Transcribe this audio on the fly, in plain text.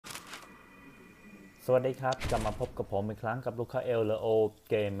สวัสดีครับกลับมาพบกับผมอีกครั้งกับลูกค้าเอลเลโอ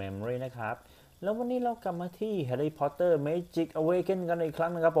เกมเมมโมรีนะครับแล้ววันนี้เรากลับมาที่ Harry Potter Magic Awaken กันอีกครั้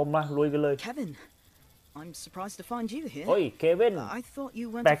งนะครับผมมาลุยกันเลย Kevin, I'm surprised to find you here. โอ้ยเควิน I thought you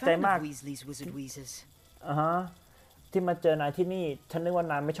weren't แปล a กใจ fan มาก of Weasley's Wizard Wheezes. ฮะที่มาเจอนายที่นี่ฉันนึกว่า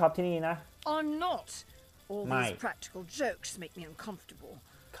นายไม่ชอบที่นี่นะ I'm not. All Mate. these practical jokes make me uncomfortable.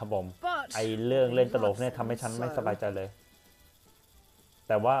 ครับผม But ไอเรื่องเล่นตลกเนี่ยทำให้ฉันไม่สบายใจเลย แ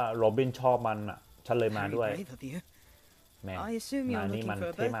ต่ว่าโรบินชอบมันอ่ะฉันเลยมา Very ด้วย brave of you. แหม I assume นาย you're นี่ looking มัน for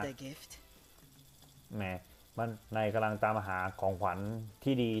a เท่มาก birthday gift. แหมมันนายกำลังตามหาของขวัญ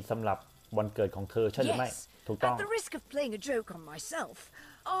ที่ดีสำหรับวันเกิดของเธอใช่หรือไม่ yes, ถูกต้อง at the risk of playing a joke on myself,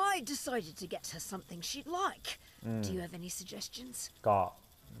 I decided to get her something she'd like. Do you have any suggestions? ก็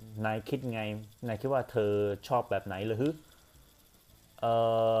นายคิดไงนายคิดว่าเธอชอบแบบไหนหรือ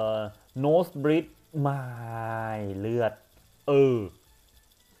โนสบริดไม่เลือด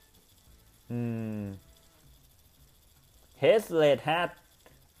เฮสเลดแฮท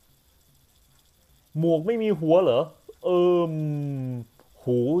หมวกไม่มีหัวเหรอ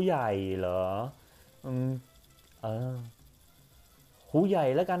หูใหญ่เหรอหูใหญ่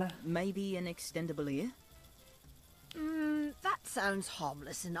แล้วกันนะ Maybe an extendable ear? That sounds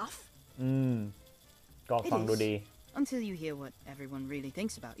harmless enough. ก็ฟังดูดี Until you hear what everyone really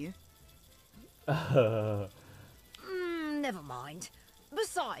thinks about you. Never mind.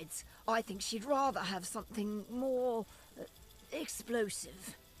 Besides, I think she'd rather have something more explosive.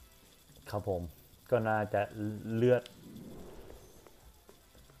 ครับผมก็น่าจะเลือด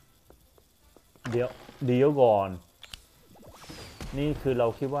เดี๋ยวก่อนนี่คือเรา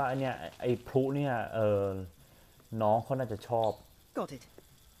คิดว่าไอ้พลุเนี่ยน้องเขาน่าจะชอบ Got it.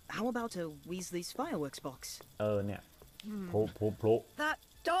 How about a Weasley's fireworks box? เนี่ยพลุ That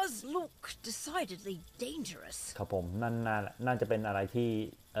does look decidedly dangerous. ครับผมน่าจะเป็นอะไรที่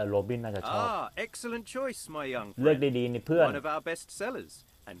โรบินน่าจะชอบ Excellent choice, my young เลือก friend. ดีๆนี่เพื่อน One of our best sellers,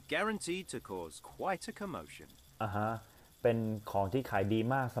 and guaranteed to cause quite a commotion. เป็นของที่ขายดี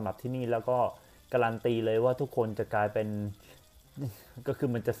มากสำหรับที่นี่แล้วก็การันตีเลยว่าทุกคนจะกลายเป็น ก็คือ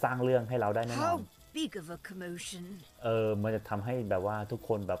มันจะสร้างเรื่องให้เราได้แน่นอน How big of a commotion? มันจะทำให้แบบว่าทุกค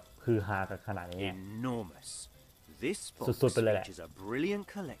นแบบฮือฮากันขนาดนี้ Enormous. This box Suitไปเลยแหละ features a brilliant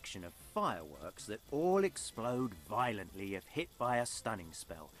collection of fireworks that all explode violently if hit by a stunning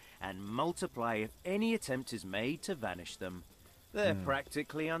spell, and multiply if any attempt is made to vanish them. They're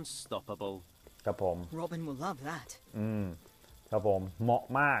practically unstoppable. ครับผม Robin will love that. ครับผมเหมาะ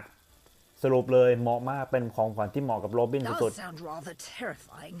มากสรุปเลยเหมาะมากเป็นของขวัญที่เหมาะกับโรบินสุด Does sound rather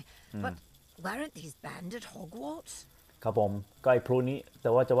terrifying. But weren't these banned at Hogwarts? ๆครับผมก็ไอ้พลุนี้แต่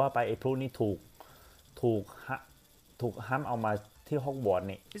ว่าจะว่าไปไอ้พลุนี้ถูกห้ามเอามาที่ฮอกวอตส์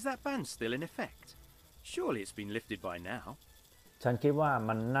นี่ Is that ban still in effect? Surely it's been lifted by now. ฉันคิดว่า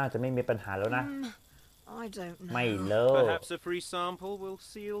มันน่าจะไม่มีปัญหาแล้วนะ I don't know. ไม่เลย Perhaps a free sample will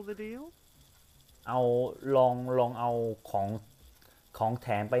seal the deal? เอาลองเอาของแถ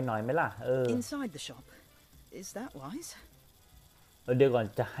มไปหน่อยไหมล่ะInside the shop. Is that wise? เดี๋ยวก่อน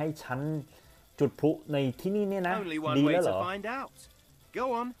จะให้ฉันจุดพลุในที่นี่เนี่ยนะ Only ดี one way แล้วเหร to อ find out. Go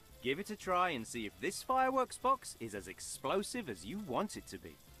on, give it a try and see if this fireworks box is as explosive as you want it to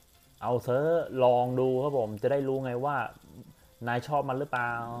be. เอาเถอะลองดูครับผมจะได้รู้ไงว่านายชอบมันหรือเปล่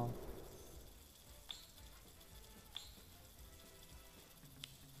า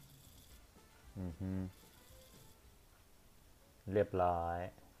เรียบร้อย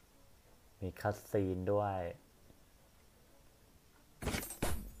มีคัสซีนด้วย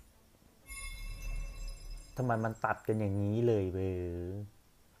ทำไมมันตัดกันอย่างนี้เลยเว้ย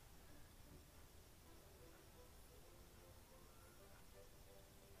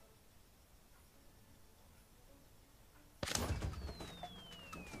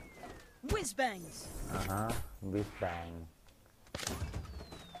Whiz bangs. วิสแบง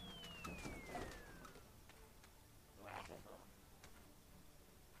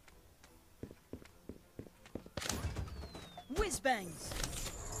Whiz bangs.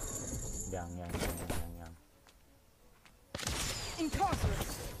 ยัง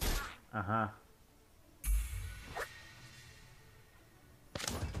Incarcerate.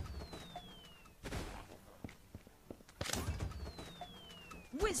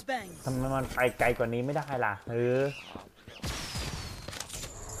 Whiz bangs. ทำไมมันไปไกลกว่านี้ไม่ได้ล่ะ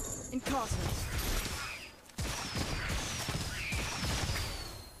Incarcerate.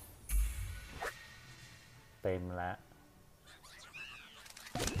 เต็มแล้ว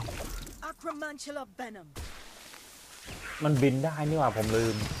Acromantula venom. มันบินได้นี่หว่าผมลื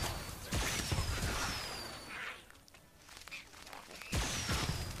ม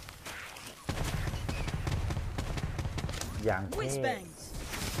อย่างเท่ Whiz bangs.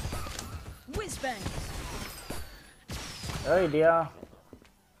 Whiz Whiz-bang. เอ้ยเดี๋ยว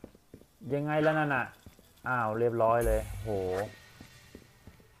ยังไงแล้วนั่นน่ะอ้าวเรียบร้อยเลยโห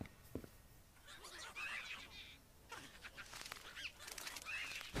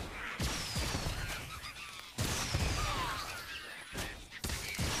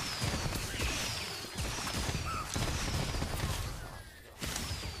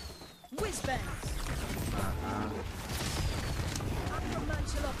Whiz-bang.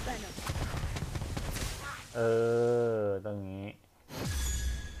 Acromantular venom. ตรงนี้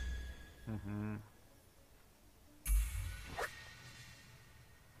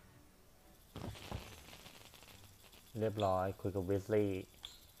เรียบร้อยคุยกับวิสลีย์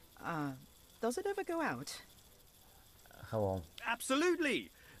Does it ever go out? ครับผม Absolutely.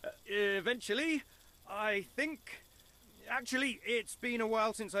 Eventually, I think. Actually, it's been a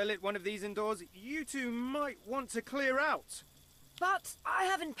while since I lit one of these indoors. You two might want to clear out. But I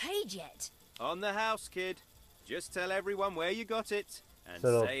haven't paid yet. On the house, kid. Just tell everyone where you got it and ส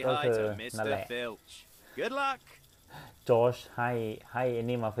รุป say ก็ hi คือ to นั่น Mr. แหละ Filch. Good luck. จอร์จให้อัน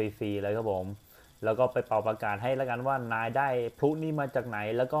นี้มาฟรีๆเลยครับผมแล้วก็ไปเป่าประกาศให้แล้วกันว่านายได้พลุนี่มาจากไหน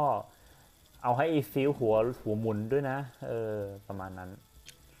แล้วก็เอาให้อีฟิลหัวหมุนด้วยนะประมาณนั้น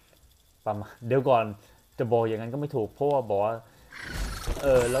ประมาณเดี๋ยวก่อนจะบอกอย่างนั้นก็ไม่ถูกเพราะว่าบอกว่า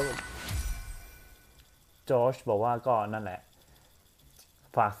แล้วจอร์จบอกว่าก็นั่นแหละ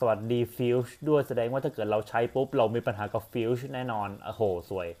ฝากสวัสดีฟิลช์ด้วยแสดงว่าถ้าเกิดเราใช้ปุ๊บเรามีปัญหากับฟิลช์แน่นอนโอ้โห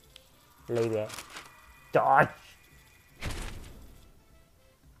สวยเลยแหละจอร์จ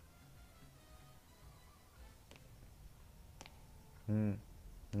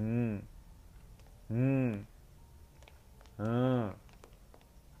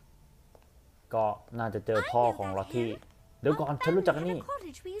ก็น่าจะเจอพ่อของลอตที่เดี๋ยวก่อนฉันรู้จักนี่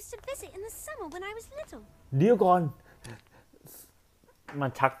เดี๋ยวก่อนมั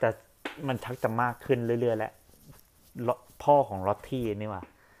นชักจะมากขึ้นเรื่อยๆแล้วพ่อของลอตที่นี่ว่า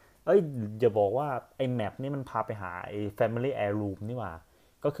อย่าบอกว่าไอ้แมปนี่มันพาไปหาไอ้ Family Heirloom นี่ว่า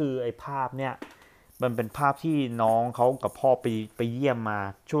ก็คือไอ้ภาพเนี่ยมันเป็นภาพที่น้องเขากับพ่อไปเยี่ยมมา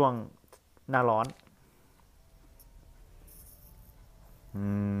ช่วงหน้าร้อน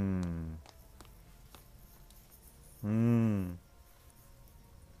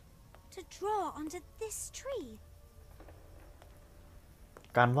To draw onto this tree.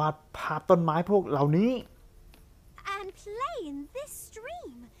 การวาดภาพต้นไม้พวกเหล่านี้ And play in this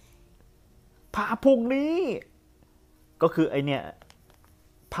stream. ภาพพวกนี้ก็คือไอเนี่ย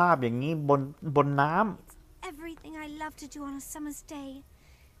ภาพอย่างนี้บนน้ำ Everything I love to do on a summer's day.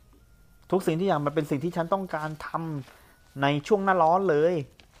 ทุกสิ่งที่อย่างมันเป็นสิ่งที่ฉันต้องการทำในช่วงหน้าร้อนเลย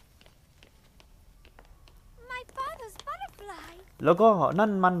My father's butterfly. แล้วก็นั่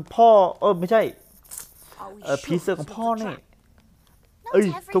นมันพ่อไม่ใช่ผีเสื้อของพ่อนี่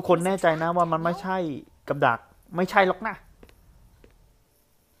ทุกคนแน่ใจนะว่ามันไม่ใช่กับดักไม่ใช่หรอกนะ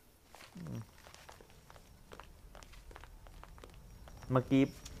เมื่อ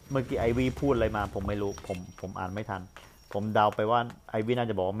กี้ไอวีพูดอะไรมาผมไม่รู้ผมอ่านไม่ทันผมเดาไปว่าไอวีน่า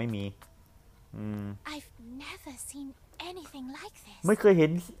จะบอกว่าไม่มี I've never seen anything like this. ไม่เคยเห็น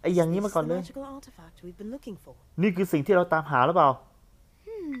ไออย่างนี้มาก่อนเลย Magical artifact we've been looking for. นี่คือสิ่งที่เราตามหาหรือเปล่า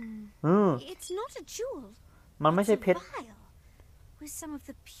It's not a jewel. มันไม่ใช่เพชร Vial with some of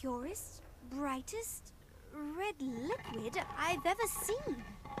the purest, brightest red liquid I've ever seen.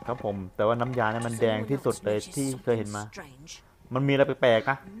 ครับผมแต่ว่าน้ำยาเนี่ยมันแดงที่สุดเลยที่เคยเห็นมามันมีอะไรแปลกๆ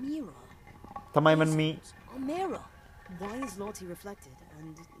นะทำไมมันมี Why is Lottie reflected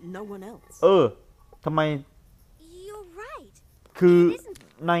and no one else? ทำไม You're right. คือ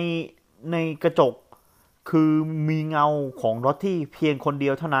ในกระจกคือมีเงาของรถที่เพียงคนเดี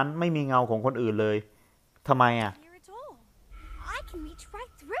ยวเท่านั้นไม่มีเงาของคนอื่นเลยทำไมอ่ะ Here at all. I can reach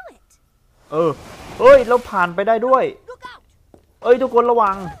right through it. เราผ่านไปได้ด้วย Look out. ทุกคนระ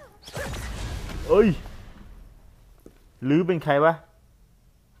วังหรือเป็นใครวะ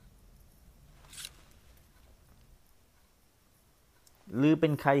หรือเป็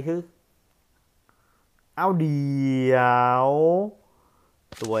นใครคือเอาเดี๋ยว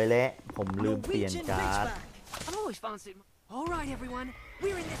สวยแล้วผมลืมเปลี่ยนการ์ด I've always fancied. All right, everyone,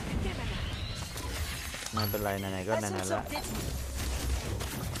 we're in this together now. มันเป็นไรไหนๆก็ไหนๆแล้ว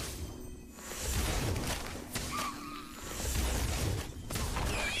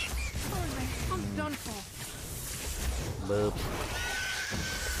I'm done for. เบิร์บ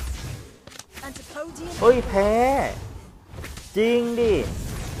Antipodian. แพ้จริงดิ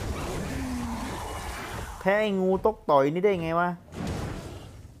แพ้ไอ้งูตกต่อยนี่ได้ไงวะ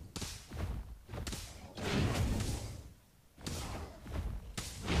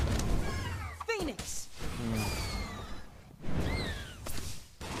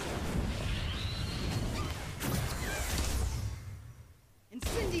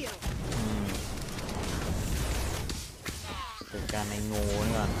การในงู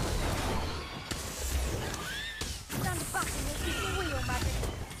นี่ก่อน Stand back and we'll keep the wheel, Magic.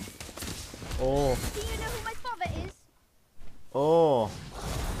 โอ้ Do you know who my father is? โอ้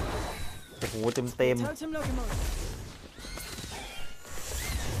โหเต็ม Totem locomotive.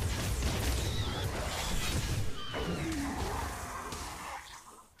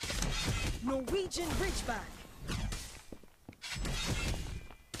 Norwegian Ridgeback.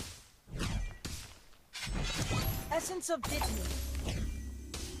 Essence of Dittany.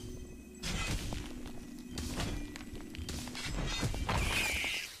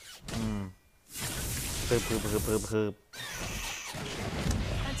 พืบ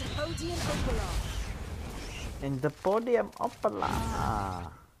Antipodian Opala. In the podium of ปลา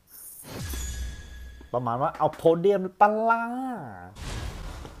ประมาณว่าเอาโพเดียมปลา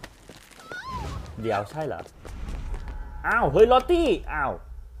เดี๋ยวใช่เหรออ้าวเฮ้ยลอตตี้อ้าว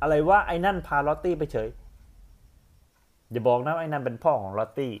อะไรวะไอ้นั่นพาลอตตี้ไปเฉยอย่าบอกนะไอ้นั่นเป็นพ่อของลอต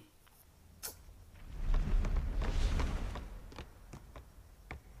ตี้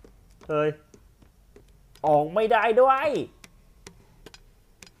เฮ้ยออกไม่ได้ด้วย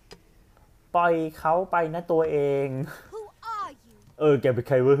ปล่อยเขาไปนะตัวเอง Who are you? แกเป็นใ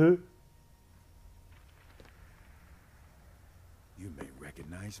ครวะฮึ You may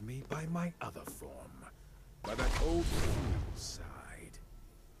recognize me by my other form, by that old fool's side.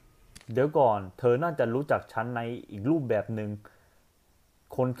 เดี๋ยวก่อนเธอน่าจะรู้จักฉันในอีกรูปแบบหนึ่ง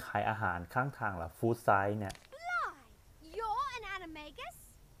คนขายอาหารข้างทางเหรอฟู้ดไซด์เนี่ย Fly! You're an animagus?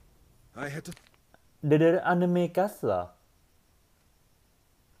 I had to เดี๋ยวอนิเมกัสเหรอ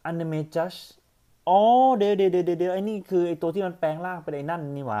อนิเมจัสอ๋อเดี๋ยวไอ้นี่คือไอ้ตัวที่มันแปลงร่างเป็นไอ้นั่น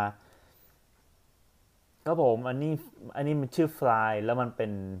นี่หว่าครับผมอันนี้มันชื่อฟลายแล้วมันเป็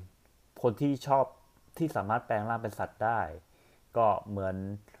นคนที่ชอบที่สามารถแปลงร่างเป็นสัตว์ได้ก็เห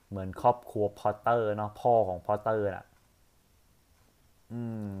มือนครอบครัวพอตเตอร์เนาะพ่อของพอตเตอร์น่ะ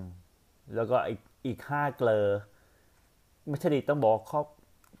แล้วก็อีก5เกลอไม่ใช่ดิต้องบอกครอบ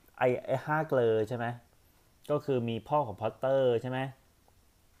ไอ้5เกลอใช่ไหมก็คือมีพ่อของพอตเตอร์ใช่ไหม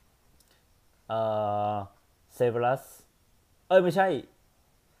เซเวรัสไม่ใช่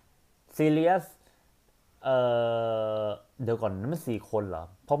ซีเรียสเดี๋ยวก่อนนั่นมัน4 คนเหรอ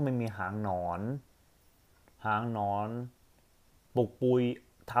เพราะมันมีหางหนอนปุกปุย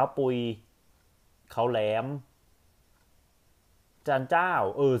เท้าปุยเขาแหลมจานเจ้า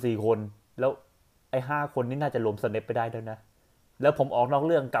4 คนแล้วไอ้5 คนนี่น่าจะรวมสเนปไปได้ด้วยนะแล้วผมออกนอกเ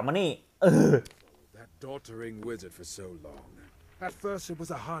รื่องกลับมานี่that doddering wizard for so long. At first it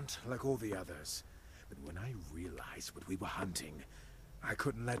was a hunt like all the others, but when I realized what we were hunting, I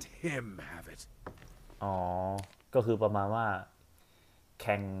couldn't let him have it. อ๋อก็คือประมาณว่าแ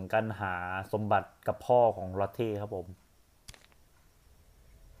ข่งกันหาสมบัติกับพ่อของลอตตี้ครับผม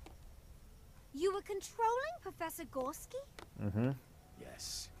You were controlling Professor Gorski? Yes,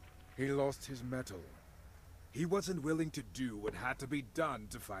 he lost his mettle. He wasn't willing to do what had to be done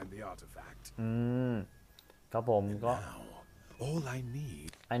to find the artifact. ครับผมก็ Now, all I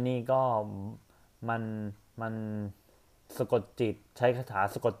need อันนี้ก็มันสะกดจิตใช้คาถา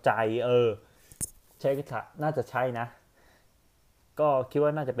สะกดใจใช้คาถาน่าจะใช่นะก็คิดว่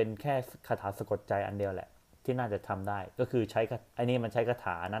าน่าจะเป็นแค่คาถาสะกดใจอันเดียวแหละที่น่าจะทำได้ก็คือใช้ไอ้นี่มันใช้คาถ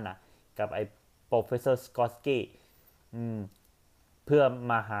านั่นนะกับไอ้ Professor Skorsky เพื่อ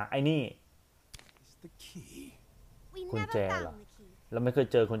มาหาไอ้นี่ is the key. We Con never tre found là- the key. เราไม่เคย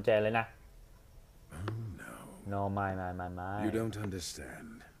เจอคนแจเลยนะ No, no ไม่ you don't understand.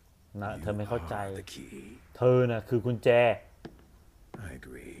 นะ You เธอไม่เข้าใจ are the key. เธอน่ะคือกุญแจ I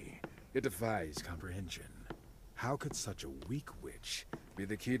agree. It defies comprehension. How could such a weak witch be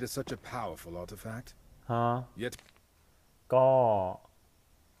the key to such a powerful artifact? ฮะ Yet ก็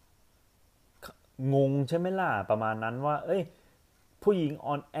งงใช่ไหมล่ะประมาณนั้นว่าผู้หญิง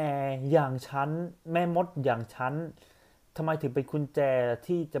อ่อนแออย่างฉันแม่มดอย่างฉันทำไมถึงเป็นกุญแจ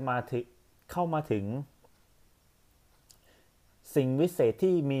ที่จะมาถึงเข้ามาถึงสิ่งวิเศษ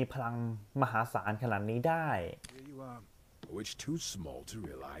ที่มีพลังมหาศาลขนาดนี้ได้ here you are, a witch too small to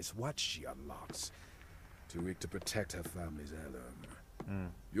realize what she unlocks, too weak to protect her family's heirloom.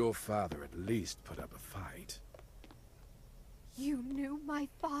 Your father at least put up a fight. You knew my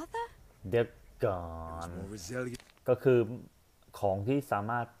father? เดี๋ยวก่อน More resilient. ก็คือของที่สา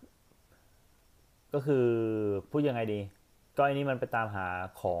มารถก็คือพูดยังไงดีก็อันนี้มันไปตามหา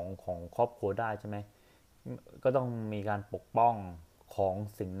ของครอบครัวได้ใช่ไหมก็ต้องมีการปกป้องของ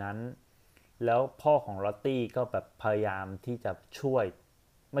สิ่งนั้นแล้วพ่อของลอตตี้ก็แบบพยายามที่จะช่วย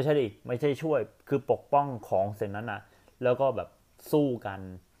ไม่ใช่ช่วยคือปกป้องของสิ่งนั้นนะแล้วก็แบบสู้กัน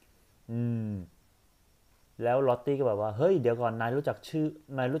แล้วลอตตี้ก็แบบว่าเฮ้ยเดี๋ยวก่อนนายรู้จั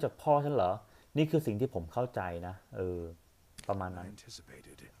กพ่อฉันเหรอนี่คือสิ่งที่ผมเข้าใจนะ ประมาณนั้น I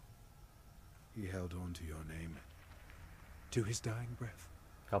anticipated. He held on to your name. To his dying breath.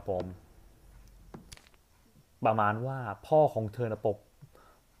 ครับผมประมาณว่าพ่อของเธอนะ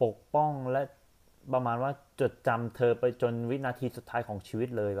ปกป้องและประมาณว่าจดจำเธอไปจนวินาทีสุดท้ายของชีวิต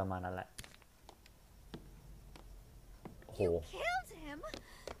เลยประมาณนั้นแหละโอ้โห Killed him?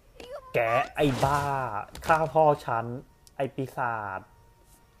 You แกไอ้บ้าฆ่าพ่อฉันไอ้ปีศาจ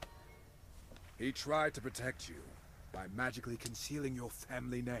He tried to protect you by magically concealing your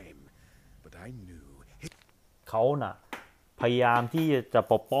family name. But I knew. เขาน่ะพยายามที่จะ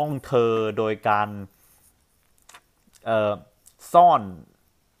ปกป้องเธอโดยการซ่อน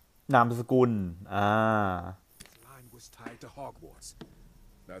นามสกุลHis line was tied to Hogwarts.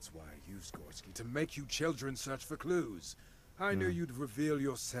 That's why I used Gorski to make you children search for clues. I knew you'd reveal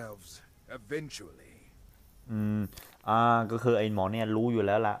yourselves eventually. ก็คือไอ้หมอเนี่ยรู้อยู่แ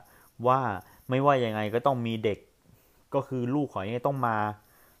ล้วล่ะว่าไม่ว่ายังไงก็ต้องมีเด็กก็คือลูกของนี่ต้องมา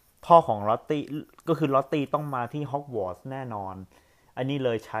พ่อของลอตตี้ก็คือลอตตี้ต้องมาที่ฮอกวอตส์แน่นอนอันนี้เล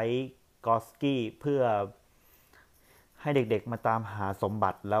ยใช้กอสกี้เพื่อให้เด็กๆมาตามหาสมบั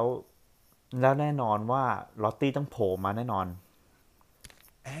ติแล้วแน่นอนว่าลอตตี้ต้องโผล่มาแน่นอน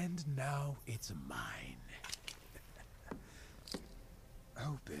And now it's mine.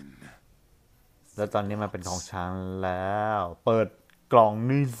 Open. แล้วตอนนี้มันเป็นของฉันแล้วเปิดกล่อง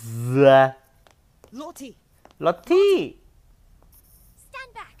นี่ซะ Lottie! ลอตตี้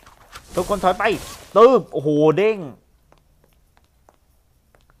stand back. ทุกคนถอยไปตึ๊บโอ้โหเด้ง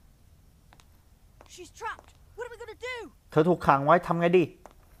She's trapped. What are we gonna do? เธอถูกขังไว้ทำไงดี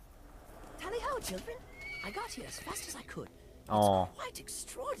Tally ho, children. I got here as fast as I could. Oh. It's quite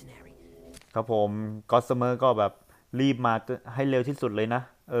extraordinary. ครับผมก็เสมอก็แบบรีบมาให้เร็วที่สุดเลยนะ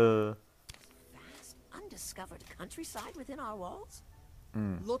Vast, undiscovered countryside within our walls.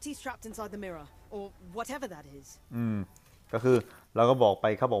 Lottie's trapped inside the mirror, or whatever that is. ก็คือเราก็บอกไป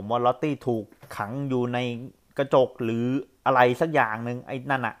ครับผมว่าลอตตี้ถูกขังอยู่ในกระจกหรืออะไรสักอย่างหนึ่งไอ้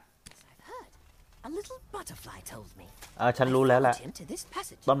นั่นอะ I've heard. A little butterfly told me. ฉันรู้แล้วแหละ I followed him to this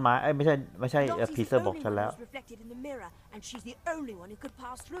passage. ต้นไม้ไม่ใช่ Lottie's พี the เซอร์บอก only ฉัน one แล้ว who's reflected in the mirror, and she's the only one who could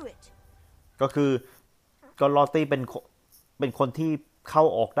pass through it. ก็คือก็ลอตตี้เป็นคนที่เข้า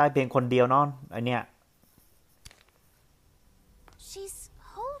ออกได้เพียงคนเดียวเนาะไอเนี้ย She's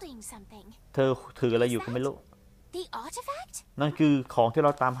holding something. เธอถืออะไรอยู่ก็ไม่รู้ The artifact? นั่นคือของที่เร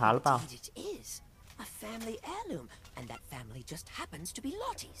าตามหาหรือเปล่า Indeed it is. A family heirloom, and that family just happens to be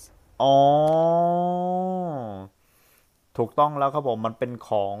Lottie's. อ๋อถูกต้องแล้วครับผมมันเ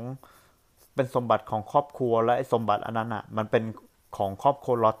ป็นสมบัติของครอบครัวและไอ้สมบัติอันนั้นอ่ะมันเป็นของครอบค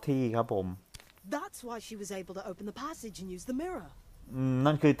รัวลอตตี้ครับผม That's why she was able to open the passage and use the mirror.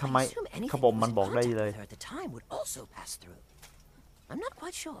 นั่นคือทำไม I assume ครับ anything ผ that ม was มัน in บอกได้ contact เลย with her at the time would also pass through. I'm not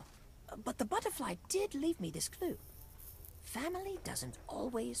quite sure, but the butterfly did leave me this clue. Family doesn't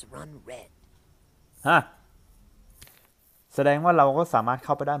always run red. ฮะแสดงว่าเราก็สามารถเ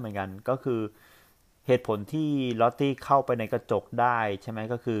ข้าไปได้เหมือนกันก็คือเหตุผลที่ลอตตี้เข้าไปในกระจกได้ใช่ไหม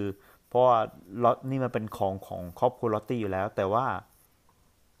ก็คือเพราะว่าลอตนี่มันเป็นของครอบครัวลอตตี้อยู่แล้วแต่ว่า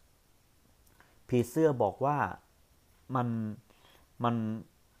ผีเสื้อบอกว่ามัน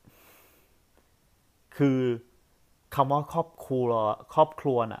คือคำว่าครอบค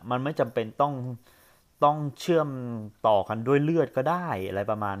รัวน่ะมันไม่จำเป็นต้องเชื่อมต่อกันด้วยเลือดก็ได้อะไร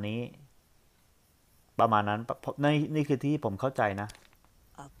ประมาณนี้ประมาณนั้นนี่คือที่ผมเข้าใจนะ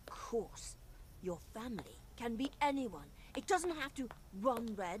Of course. Your family can be anyone. It doesn't have to run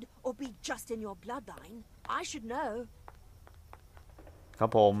red or be just in your bloodline. I should know. ครับ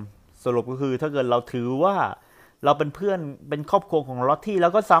ผมสรุปก็คือถ้าเกิดเราถือว่าเราเป็นเพื่อนเป็นครอบครัวของลอตตี้เรา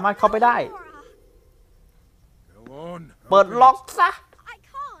ก็สามารถเข้าไปได้ Go on. เปิด open ล็อก it. ซะ I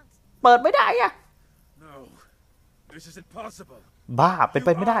can't. เปิดไม่ได้อะ No, this isn't possible. บ้าเป็นไป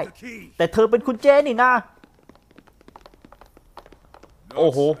ไม่ได้ You are the key. แต่เธอเป็นคุณเจนี่นะ Not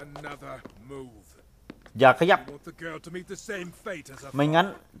Oh. another move. อย่าขยับ I want the girl to meet the same fate as her ไม่งั้น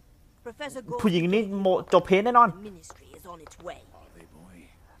Professor ผู้หญิง Gordon, นี่จบเพแน่นอน the ministry is on its way. Are they, boy?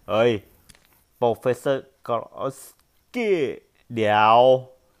 เฮ้ยโปรเฟสเซอร์กอสกี้เดี๋ยว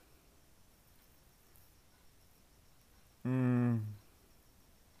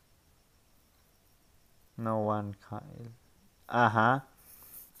no one ฮะ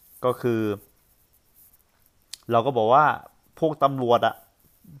ก็คือ เราก็บอกว่าพวกตำรวจอะ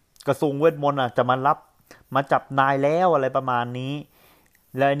กระทรวงเวทมนต์อะจะมาจับนายแล้วอะไรประมาณนี้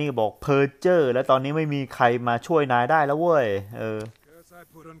แล้วนี่บอกเพอร์เจอร์แล้วตอนนี้ไม่มีใครมาช่วยนายได้แล้วเว้ยCurse I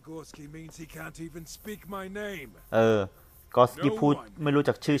put on Gorski means he can't even speak my name. กอสกี้พูดไม่รู้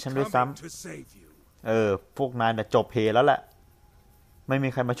จักชื่อฉันด้วยซ้ Coming to save you. ำพวกนายน่ะจบเพแล้วแหละไม่มี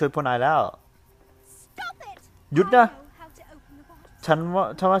ใครมาช่วยพวกนายแล้ว Stop it! หยุดนะ I know how to open ฉัน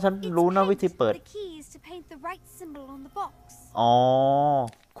รู้นะวิธีเปิด The keys to paint the right symbol on the box. อ๋อ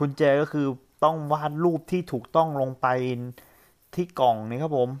กุญแจก็คือต้องวาดรูปที่ถูกต้องลงไปที่กล่องนี้ครั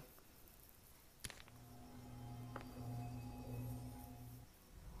บผม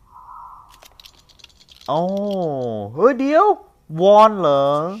โอ้เฮ้ยเดี๋ยววอนเหรอ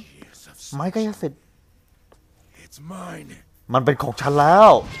ไม้กายสิทธิ์ It's mine. มันเป็นของฉันแล้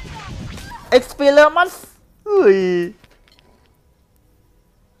ว Expelliarmus เฮ้ย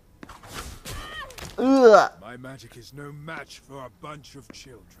My magic is no match for a bunch of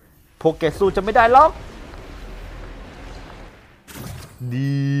children. พวกแกสู้จะไม่ได้หรอกเ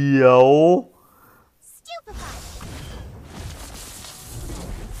ดี๋ยว Stupefy.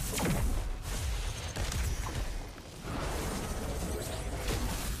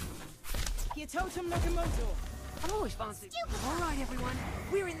 Your totem Nakamoto. I've always fancied. All right, everyone,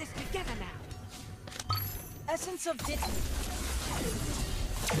 we're in this together now. Essence of Ditty.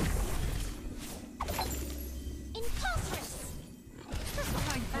 Incarcerus.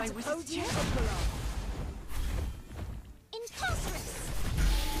 I play with his Antipodean chest. Opera. Incarcerus.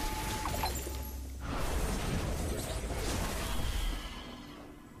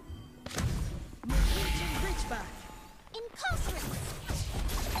 Norwegian Ridgeback. Incarcerus.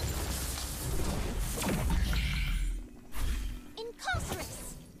 Incarcerus.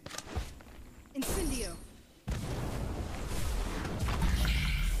 Incendio.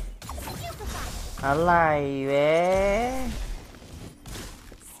 Stupefy. อะไรเว้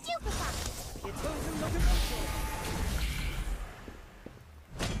Stupefy. Your totem Nakamoto.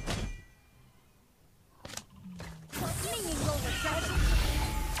 Meaning over session.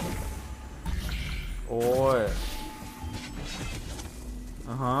 โอ้ย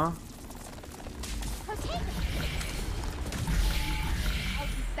ฮะ Protect. I'll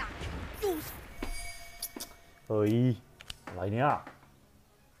be back. เฮ้ย อะไรเนี่ย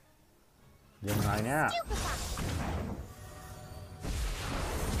ยังไงเนี่ย Stupefy.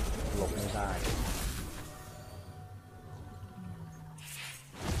 หลบไม่ได้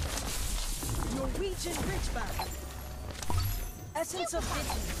Norwegian Ridgeback. Essence of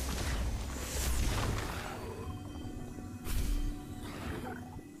Ditty.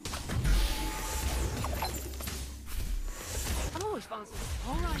 I've always fancied.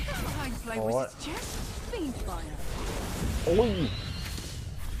 All right, I play with his chest. Fiend Fire. โอ้ย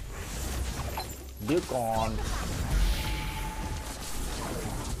เดี๋ยวก่อน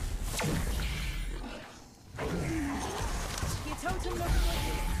Your totem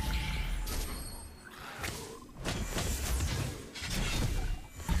Nakamoto.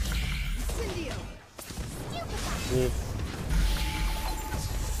 Incendio. คือ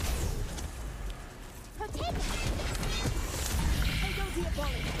Protect. Ego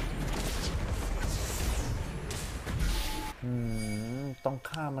Diabolic. ต้อง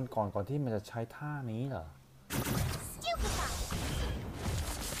ฆ่ามันก่อนที่มันจะใช้ท่านี้เหรอ Stupefy.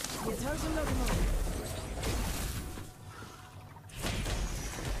 Your totem Nakamoto.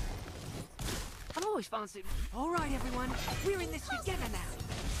 I've always fancied. All right, everyone, we're in this together now.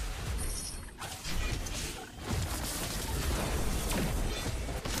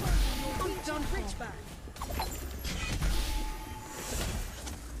 Norwegian Ridgeback.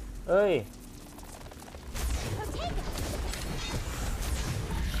 เอ้ย Protect.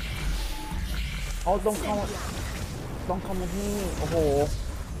 เอาต้องเข้ามาที่นี่โอ้โห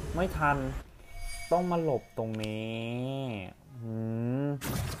ไม่ทัน ต้องมาหลบตรงนี้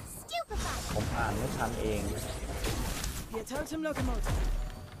Stupefy. ผมอ่านไม่ทันเอง Your totem Nakamoto.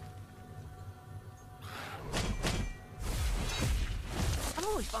 I've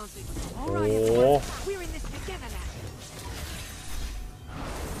always fancied. All โอ้ right, โห everyone, we're in this together now.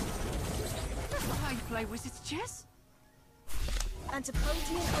 I play with his chest.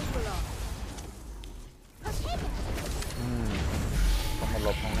 Antipodean Opera. Protect. ต้องมาหล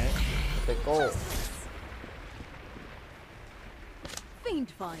บตรงนี้เตโก้ Fiend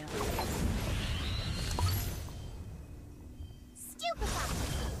Fire. Stupefy.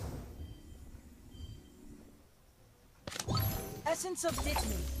 Essence of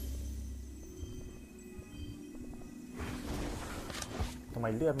Ditty. ทำไม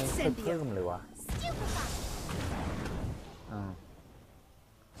เลือดไม่ค่อยเพิ่มเลยวะ Stupefy.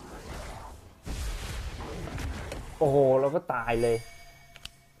 โอ้โหเราก็ตายเลย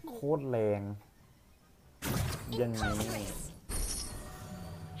โคตรแรง ยังไง Incarcerus.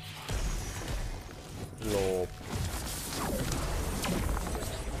 โลบ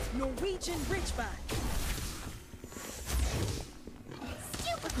Norwegian Ridgeback.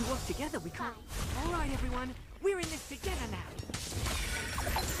 If we work together, we can't. All right, everyone, we're in this together now.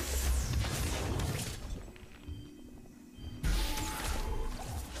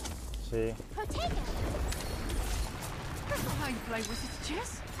 See. Protego. That's not how you play wizard's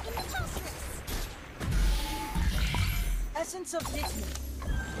chess. Impulsurous. Essence of Litany.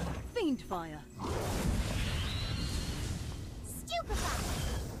 Fiend Fire. Stupefy.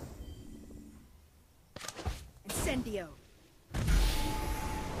 Incendio.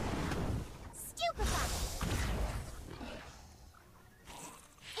 Stupefy.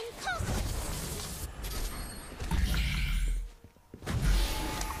 Impulsurous.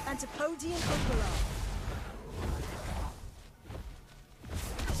 Antipodian Operon.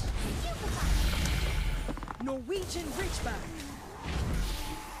 Stupefy. Norwegian Ridgeback.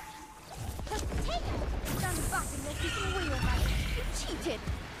 Protego. Stand back and you'll see some wheel magic. You cheated.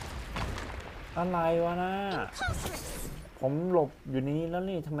 อะไรวะนะ Impulsurous. ผมหลบอยู่นี้แล้ว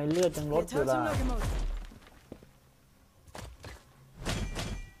นี่ทำไมเลือดยังลดอยู่ล่ะ Totem Locomotive.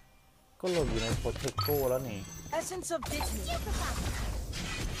 ก็หลบอยู่ในโปรเทคโก้แล้วนี่ Essence of Litany. Stupefy.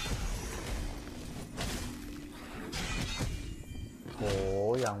 โห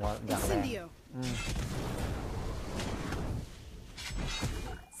อย่างแรง Incendio.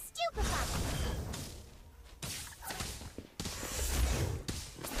 Stupefy.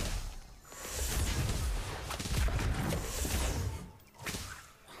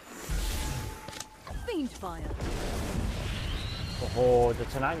 Fiend Fire. โอ้โหจะ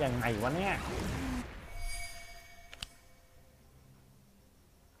ชนะยังไงวะเนี่ย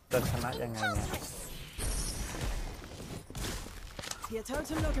จะชนะยังไงเนี่ย Your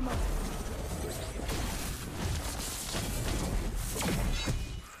Totem Locomotive.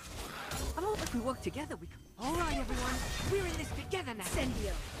 Oh, if we work together, we can. All right, everyone. We're in this together now.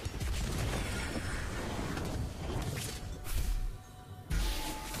 Incendio.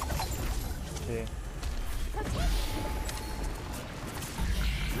 See.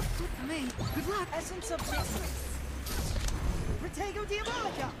 Good for me. Good luck. Essence of Litany. Protego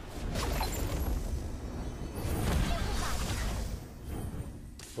Diabolica.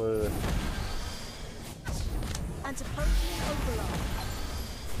 เปิด Antipodian Operon.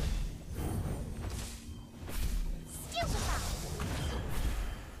 Stupefy.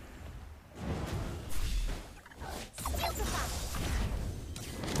 Stupefy.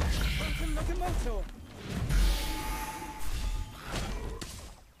 Totem Locomotor.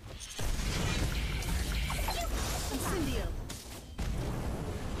 Incendio.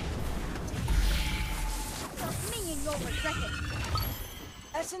 Trust me and you'll regret it.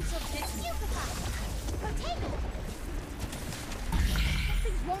 Essence of Litany. Stupefy. Protego.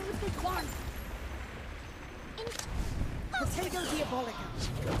 Something's wrong with this one. Protego Diabolica.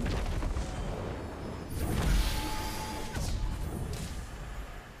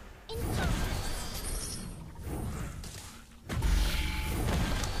 Impulsurous.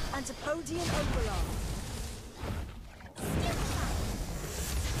 Antipodian Operon. Stupefy.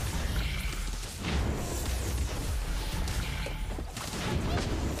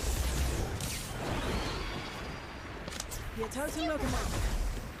 Your Totem Locomotive.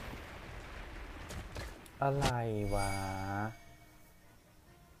 อะไรวะ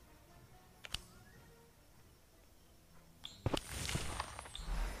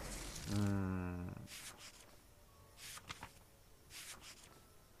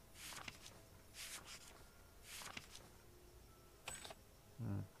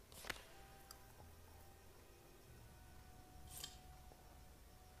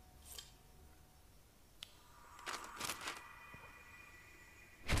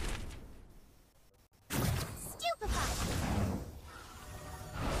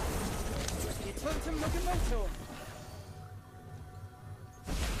Totem Locomotor.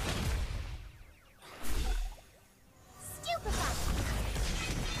 Stupefy.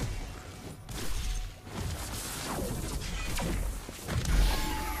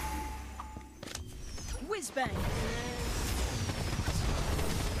 Whizbang.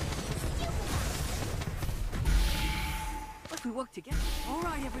 If we work together. All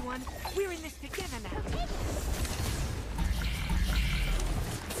right, everyone. We're in this together now.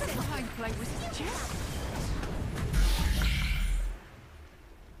 That's not how you play wizard's chess.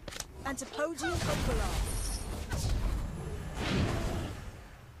 Antipodian Operon.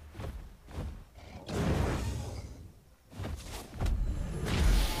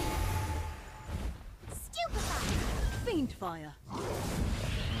 Stupefy. Fiend Fire.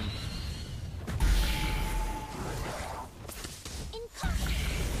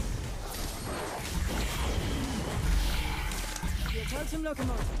 Your Totem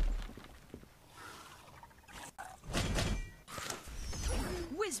Locomotive.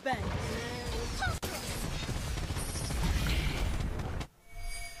 Whizbang.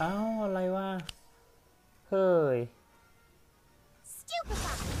 อ้าวอะไรวะเฮ้ย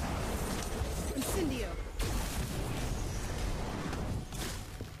Stupefy.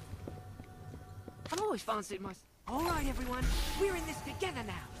 always fancy my. All right, everyone, we're in this together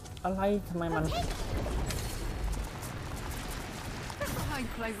now. อะไรทำไมมัน That's not how you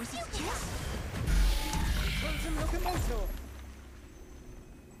play wizard's chess. Totem locomotor.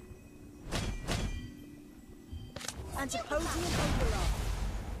 Antipodian overlord.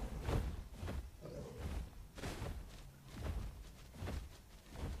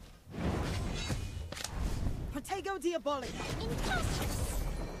 Protego diabolica.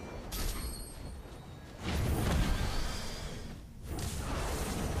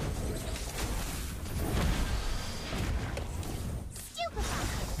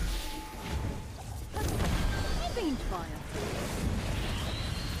 Fiend fire.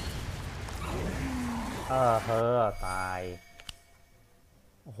 เธอตาย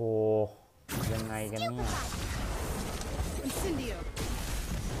โอ้โห ยังไงกันเนี่ย Incendio.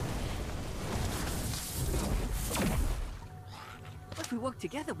 If we work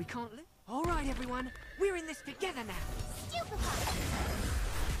together, we can't live. All right, everyone, we're in this together now.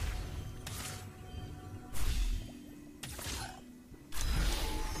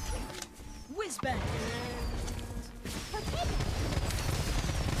 Whiz bang.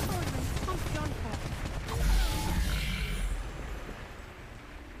 I'm done for.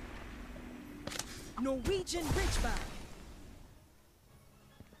 Norwegian Ridgeback.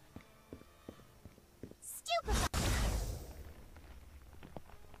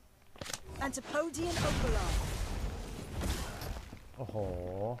 Antipodian overlord. โอ้โห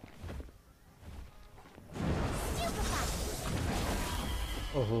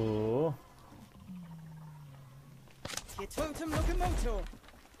โอ้โห Your totem locomotor.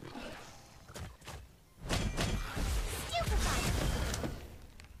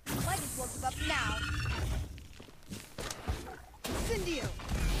 Why just woke you up now? Incendio.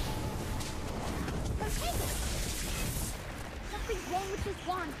 Something's wrong with this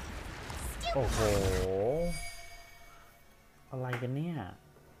wand. โอ้โห อะไรกันเนี่ย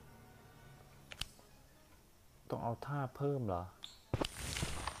ต้องเอาท่าเพิ่มเหรอ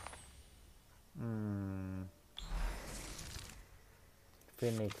เฟ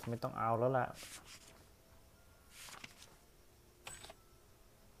นิกซ์ไม่ต้องเอาแล้วล่ะ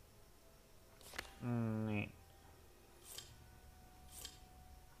นี่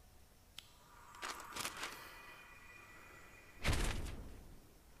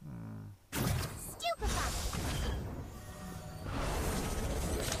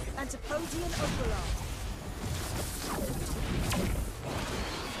Antipodian overlord.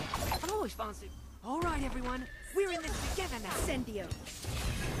 I'm always fancy. All right, everyone, we're in this together now. Incendio.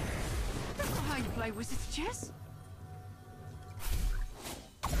 That's not how you play wizard's chess.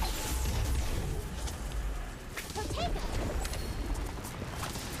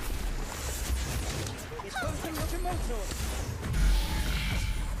 Your totem locomotor.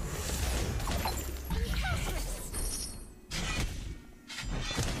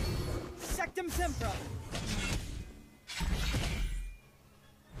 Sectum Sempra.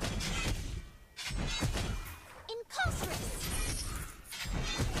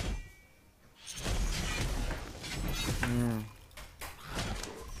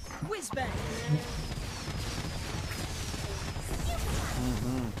 Whiz bang.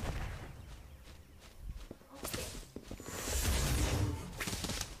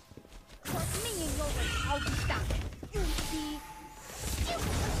 Trust me and your way, I'll be stopped. You'll be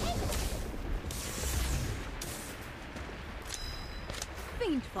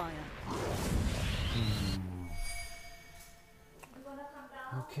Fiend fire.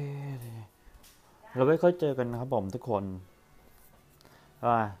 โอเค เราไม่ค่อยเจอกันนะครับผมทุกคน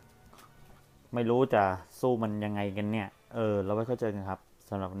ไม่รู้จะสู้มันยังไงกันเนี่ย เราไม่ค่อยเจอกันครับ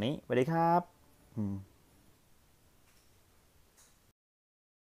สำหรับวันนี้สวัสดีครับ